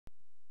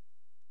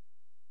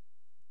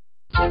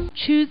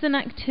Choose an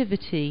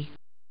activity.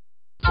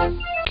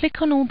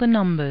 Click on all the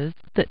numbers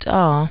that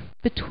are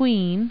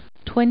between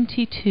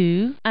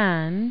 22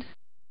 and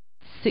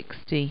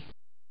 60.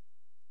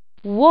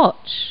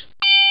 Watch.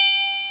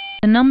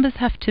 The numbers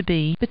have to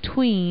be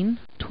between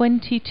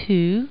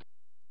 22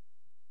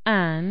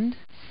 and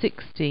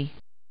 60.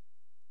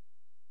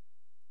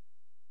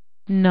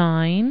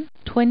 9,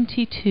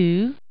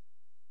 22.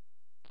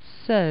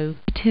 So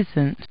it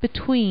isn't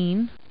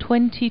between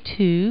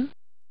 22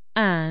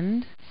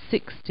 and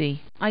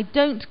 60. I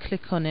don't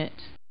click on it.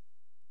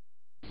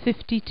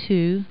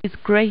 52 is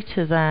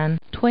greater than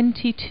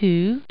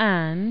 22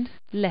 and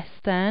less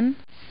than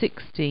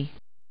 60.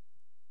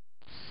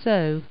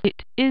 So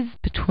it is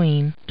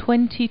between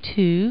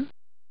 22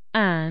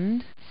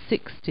 and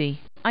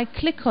 60. I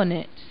click on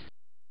it.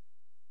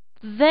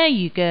 There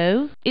you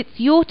go. It's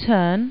your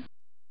turn.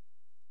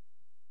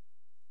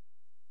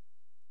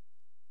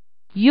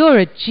 You're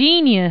a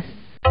genius.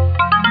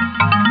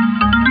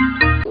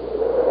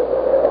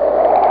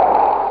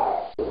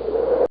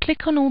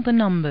 Click on all the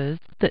numbers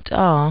that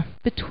are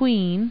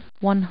between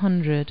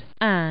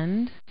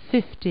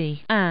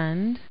 150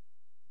 and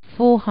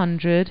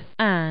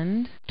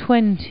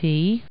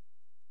 420.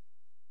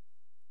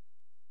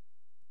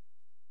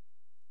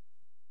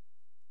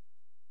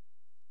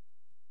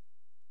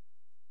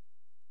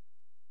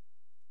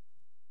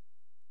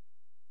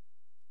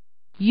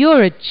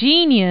 You're a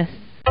genius.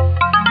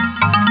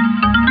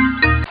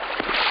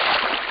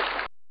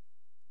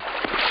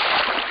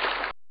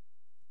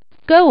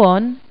 Go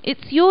on,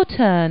 it's your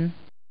turn.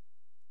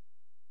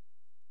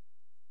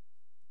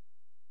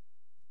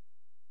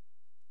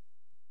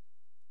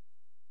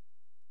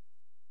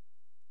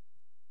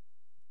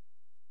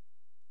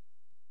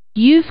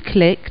 You've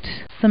clicked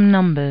some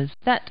numbers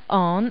that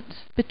aren't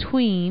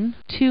between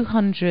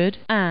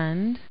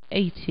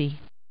 280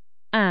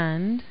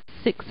 and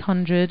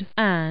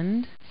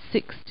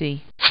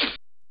 660.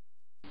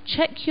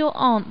 Check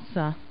your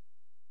answer.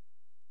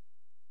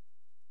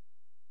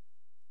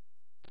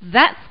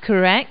 That's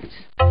correct.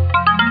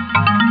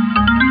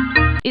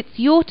 It's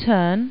your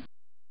turn.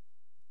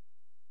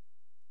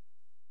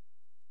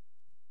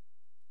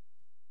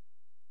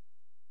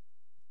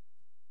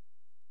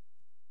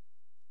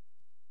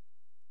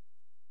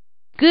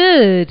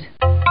 Good.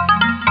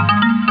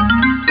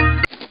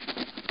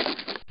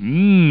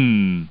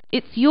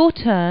 It's your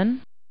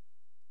turn.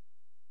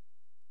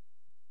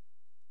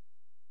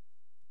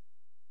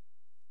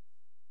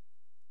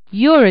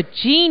 You're a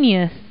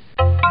genius.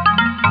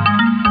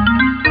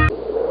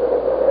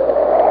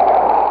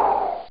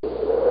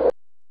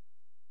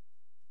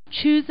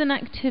 Choose an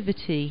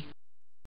activity.